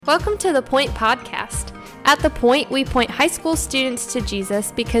Welcome to The Point Podcast. At The Point, we point high school students to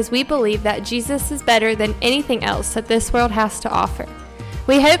Jesus because we believe that Jesus is better than anything else that this world has to offer.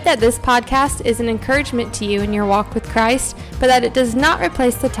 We hope that this podcast is an encouragement to you in your walk with Christ, but that it does not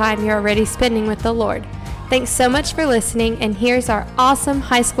replace the time you're already spending with the Lord. Thanks so much for listening, and here's our awesome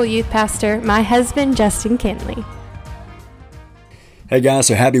high school youth pastor, my husband, Justin Kinley. Hey guys,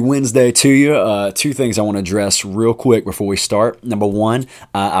 so happy Wednesday to you. Two things I want to address real quick before we start. Number one,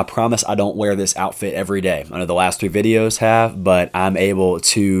 I promise I don't wear this outfit every day. I know the last three videos have, but I'm able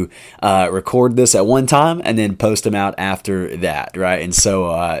to record this at one time and then post them out after that, right? And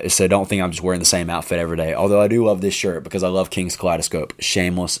so don't think I'm just wearing the same outfit every day. Although I do love this shirt because I love King's Kaleidoscope.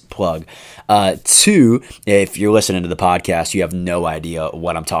 Shameless plug. Two, if you're listening to the podcast, you have no idea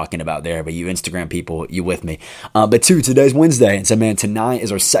what I'm talking about there, but you Instagram people, you with me. But two, today's Wednesday, and so man, tonight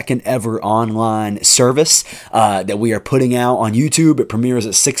is our second ever online service that we are putting out on YouTube. It premieres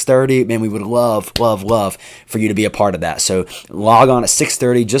at 6:30. Man, we would love for you to be a part of that. So log on at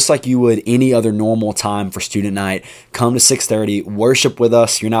 6:30, just like you would any other normal time for student night. Come to 6:30, worship with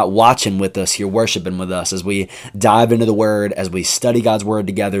us. You're not watching with us, you're worshiping with us as we dive into the Word, as we study God's Word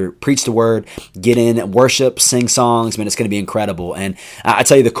together, preach the Word, get in, worship, sing songs. Man, it's going to be incredible. And I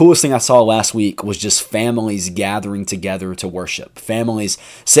tell you, the coolest thing I saw last week was just families gathering together to worship. Families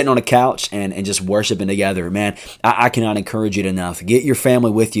sitting on a couch and just worshiping together. Man, I cannot encourage you enough. Get your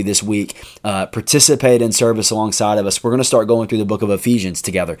family with you this week. Participate in service alongside of us. We're going to start going through the book of Ephesians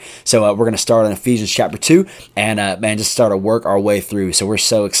together. So we're going to start on Ephesians chapter 2 and just start to work our way through. So we're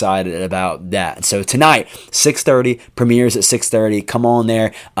so excited about that. So tonight, 6:30, premieres at 6:30. Come on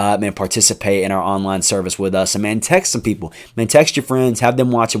there, participate in our online service with us. And text some people. Text your friends. Have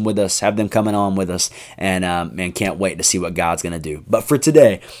them watching with us. Have them coming on with us. And can't wait to see what God's going to do. But for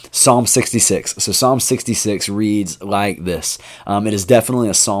today, Psalm 66. So Psalm 66 reads like this. It is definitely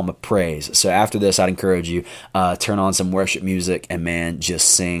a psalm of praise. So after this, I'd encourage you, turn on some worship music and just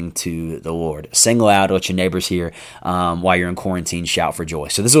sing to the Lord. Sing loud, let your neighbors hear while you're in quarantine. Shout for joy.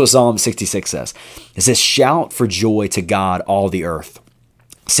 So this is what Psalm 66 says. It says, "Shout for joy to God, all the earth.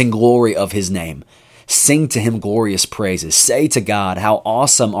 Sing glory of his name. Sing to him glorious praises. Say to God, how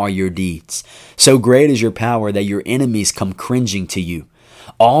awesome are your deeds. So great is your power that your enemies come cringing to you.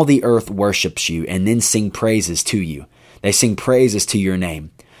 All the earth worships you and then sing praises to you. They sing praises to your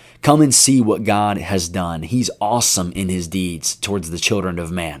name. Come and see what God has done. He's awesome in his deeds towards the children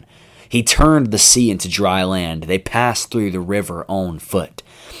of man. He turned the sea into dry land. They passed through the river on foot.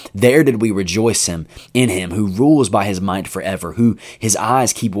 There did we rejoice in him who rules by his might forever, who his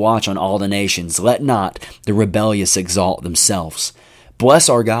eyes keep watch on all the nations. Let not the rebellious exalt themselves. Bless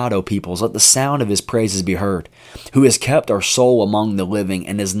our God, O peoples. Let the sound of his praises be heard, who has kept our soul among the living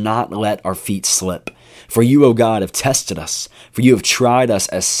and has not let our feet slip. For you, O God, have tested us, for you have tried us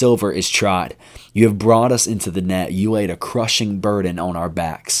as silver is tried. You have brought us into the net. You laid a crushing burden on our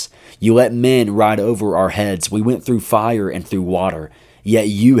backs. You let men ride over our heads. We went through fire and through water. Yet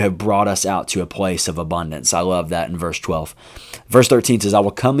you have brought us out to a place of abundance." I love that in verse 12. Verse 13 says, "I will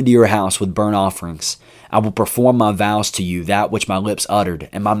come into your house with burnt offerings. I will perform my vows to you, that which my lips uttered,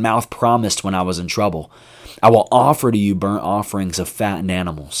 and my mouth promised when I was in trouble. I will offer to you burnt offerings of fattened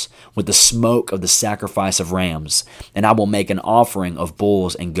animals, with the smoke of the sacrifice of rams, and I will make an offering of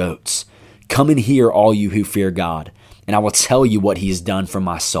bulls and goats. Come and hear, all you who fear God, and I will tell you what he has done for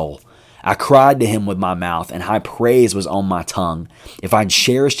my soul. I cried to him with my mouth, and high praise was on my tongue. If I'd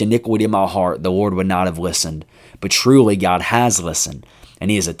cherished iniquity in my heart, the Lord would not have listened. But truly God has listened,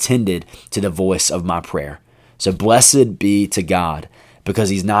 and he has attended to the voice of my prayer. So blessed be to God, because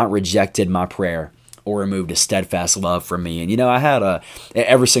he's not rejected my prayer or removed a steadfast love from me." And I had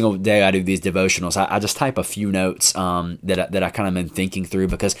every single day I do these devotionals, I just type a few notes that I kind of been thinking through,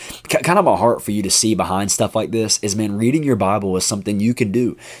 because kind of a heart for you to see behind stuff like this is, man, reading your Bible is something you can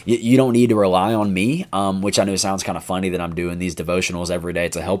do. You don't need to rely on me, which I know sounds kind of funny that I'm doing these devotionals every day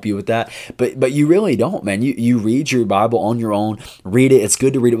to help you with that, but you really don't, man. You read your Bible on your own, read it. It's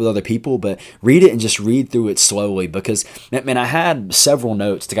good to read it with other people, but read it and just read through it slowly, because, man, I had several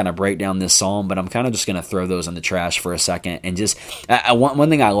notes to kind of break down this psalm, but I'm kind of just going to throw those in the trash for a second. And just one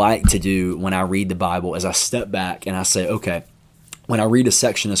thing I like to do when I read the Bible is I step back and I say, okay, when I read a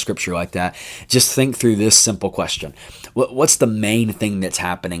section of scripture like that, just think through this simple question. What's the main thing that's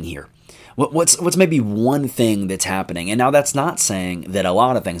happening here? What's maybe one thing that's happening? And now that's not saying that a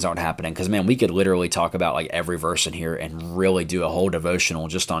lot of things aren't happening, because man, we could literally talk about like every verse in here and really do a whole devotional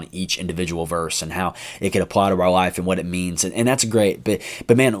just on each individual verse and how it could apply to our life and what it means, and that's great.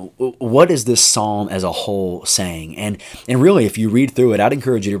 But man, what is this psalm as a whole saying? And really, if you read through it, I'd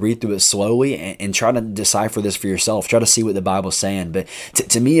encourage you to read through it slowly and try to decipher this for yourself. Try to see what the Bible's saying. But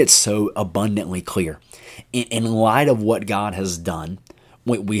to me, it's so abundantly clear. In light of what God has done,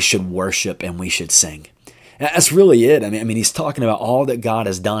 we should worship and we should sing. That's really it. I mean, he's talking about all that God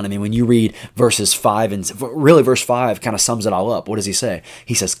has done. I mean, when you read verses 5 and really verse 5 kind of sums it all up. What does he say?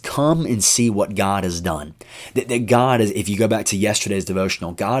 He says, "Come and see what God has done." That God is, if you go back to yesterday's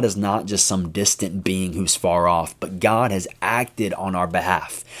devotional, God is not just some distant being who's far off, but God has acted on our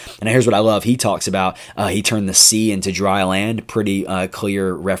behalf. And here's what I love. He talks about he turned the sea into dry land. Pretty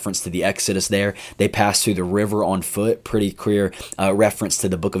clear reference to the Exodus there. They passed through the river on foot. Pretty clear reference to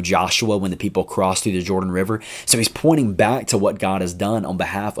the book of Joshua when the people crossed through the Jordan River. So he's pointing back to what God has done on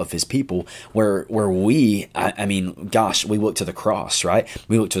behalf of his people, where we look to the cross, right?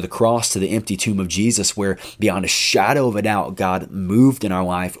 We look to the cross, to the empty tomb of Jesus, where beyond a shadow of a doubt, God moved in our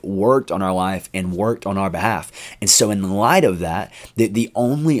life, worked on our life, and worked on our behalf. And so in light of that, the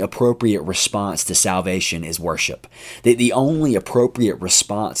only appropriate response to salvation is worship. The only appropriate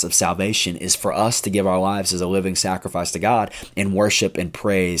response of salvation is for us to give our lives as a living sacrifice to God and worship and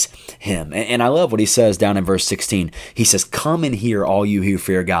praise him. And I love what he says down in verse 16. He says, "Come and hear, all you who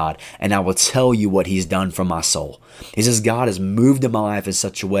fear God, and I will tell you what he's done for my soul." He says, God has moved in my life in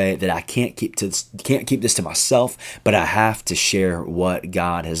such a way that I can't keep this to myself, but I have to share what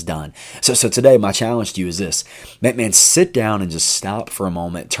God has done. So today, my challenge to you is this. Man, sit down and just stop for a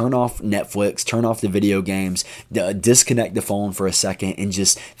moment. Turn off Netflix, turn off the video games, disconnect the phone for a second, and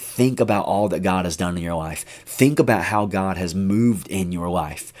just think about all that God has done in your life. Think about how God has moved in your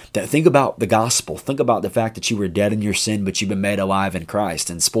life. Think about the gospel. Think about the fact that you were dead in your sin, but you've been made alive in Christ.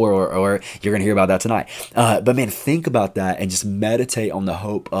 And spoiler alert, you're going to hear about that tonight. But man, think about that and just meditate on the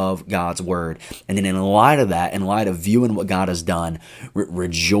hope of God's word. And then in light of that, in light of viewing what God has done,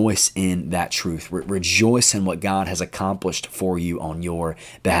 rejoice in that truth. Rejoice in what God has accomplished for you on your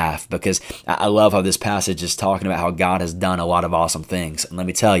behalf. Because I love how this passage is talking about how God has done a lot of awesome things. And let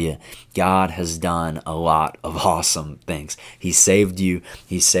me tell you, God has done a lot of awesome things. He saved you.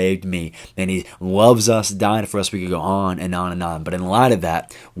 He saved me. And he loves us, dying for us. We could go on and on and on. But in light of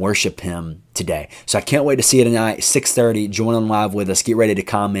that, worship him today. So I can't wait to see you tonight, 6:30. Join on live with us. Get ready to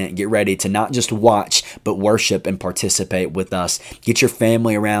comment. Get ready to not just watch, but worship and participate with us. Get your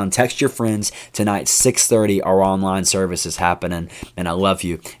family around. Text your friends. Tonight, 6:30, our online service is happening. And I love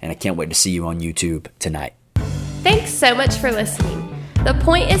you. And I can't wait to see you on YouTube tonight. Thanks so much for listening. The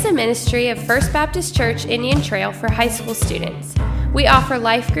Point is a ministry of First Baptist Church Indian Trail for high school students. We offer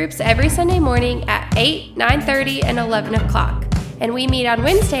life groups every Sunday morning at 8, 9:30, and 11 o'clock. And we meet on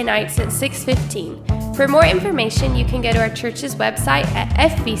Wednesday nights at 6:15. For more information, you can go to our church's website at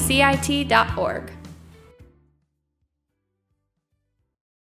fbcit.org.